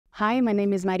Hi, my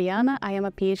name is Mariana. I am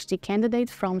a PhD candidate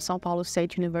from São Paulo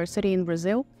State University in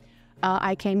Brazil.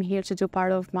 I came here to do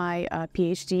part of my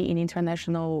PhD in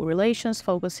international relations,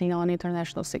 focusing on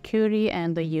international security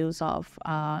and the use of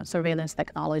surveillance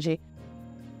technology.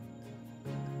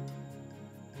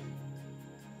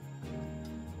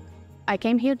 I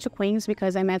came here to Queens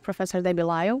because I met Professor Debbie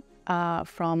Lyle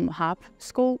from HAP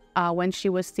School when she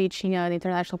was teaching an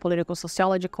international political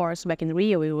sociology course back in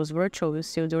Rio. It was virtual, it was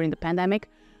still during the pandemic,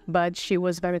 but she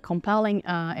was very compelling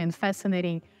and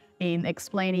fascinating in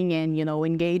explaining and,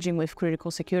 engaging with critical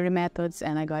security methods.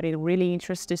 And I got really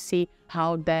interested to see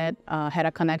how that had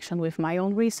a connection with my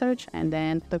own research, and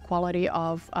then the quality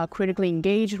of critically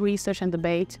engaged research and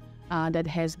debate that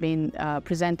has been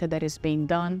presented, that is being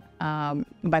done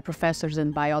by professors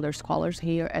and by other scholars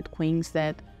here at Queens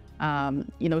that,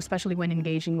 especially when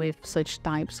engaging with such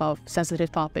types of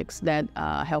sensitive topics that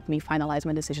help me finalize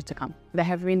my decision to come. There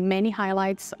have been many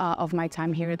highlights of my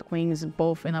time here at Queens,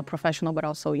 both in a professional but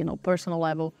also, personal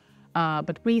level.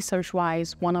 But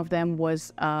research-wise, one of them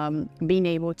was being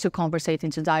able to conversate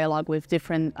and to dialogue with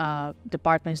different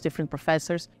departments, different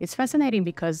professors. It's fascinating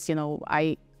because,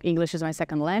 English is my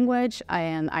second language,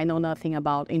 and I know nothing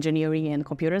about engineering and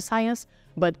computer science,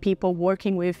 but people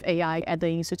working with AI at the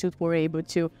Institute were able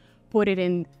to put it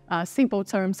in simple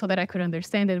terms so that I could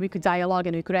understand it. We could dialogue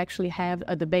and we could actually have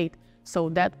a debate. So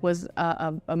that was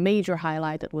a major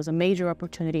highlight. It was a major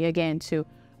opportunity, again, to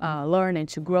learn and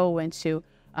to grow and to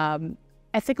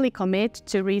ethically commit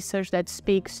to research that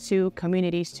speaks to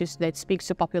communities, that speaks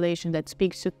to population, that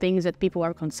speaks to things that people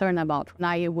are concerned about. And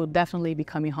I will definitely be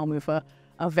coming home with a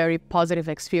very positive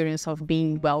experience of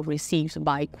being well received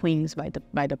by Queens,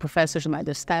 by the professors, by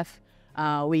the staff.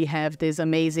 We have this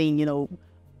amazing,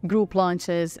 group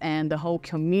lunches and the whole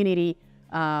community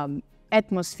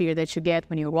atmosphere that you get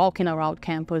when you're walking around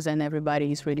campus and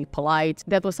everybody is really polite.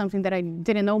 That was something that I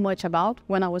didn't know much about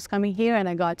when I was coming here, and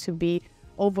I got to be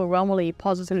overwhelmingly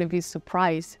positively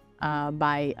surprised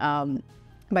by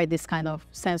this kind of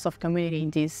sense of community in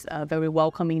this very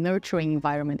welcoming, nurturing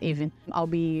environment even. I'll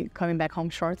be coming back home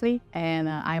shortly, and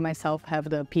I myself have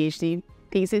the PhD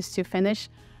thesis to finish,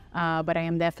 but I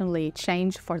am definitely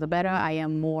changed for the better. I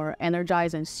am more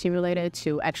energized and stimulated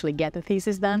to actually get the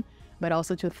thesis done, but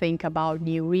also to think about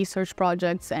new research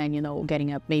projects and,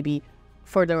 getting up maybe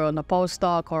further on a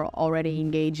postdoc or already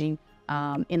engaging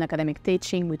in academic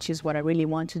teaching, which is what I really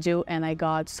want to do. And I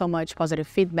got so much positive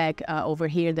feedback over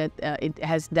here that it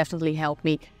has definitely helped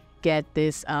me get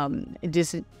this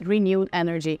renewed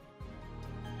energy